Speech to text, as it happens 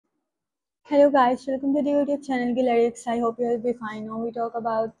Hello guys, welcome to the YouTube channel Geolier. I hope you will be fine. Now we talk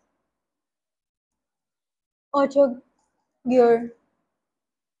about T'O GIUR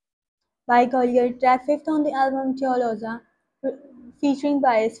by Geolier, track 5th on the album T'O GIUR, featuring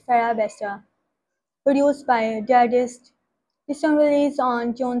by Sfera Ebbasta, produced by the artist. This song released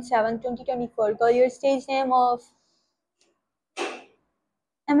on June 7, 2024. Geolier's stage name of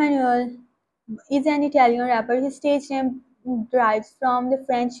Emmanuel is an Italian rapper. His stage name derives from the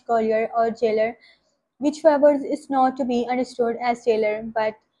French Geolier or jailer, which however is not to be understood as tailor,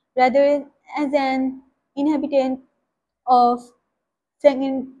 but rather as an inhabitant of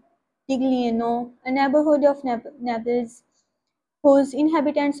Segndigliano, a neighborhood of Naples, whose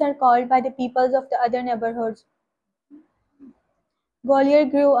inhabitants are called by the peoples of the other neighborhoods. Geolier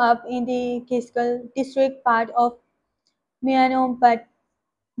grew up in the Kiskel district part of Milano, but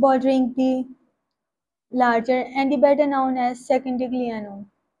bordering the larger and the better known as Secondigliano.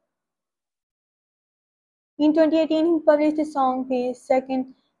 In 2018, he published the song The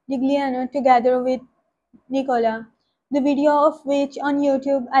Secondigliano together with Nicola, the video of which on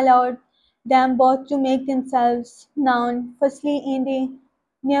YouTube allowed them both to make themselves known, firstly in the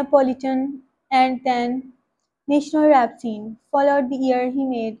Neapolitan and then national rap scene. Followed the year he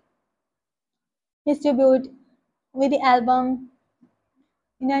made his debut with the album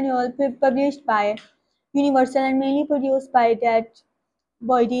Inannual, published by Universal and mainly produced by that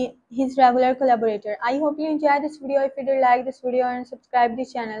Boydie, his regular collaborator. I hope you enjoyed this video. If you did like this video and subscribe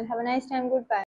this channel. Have a nice time. Goodbye.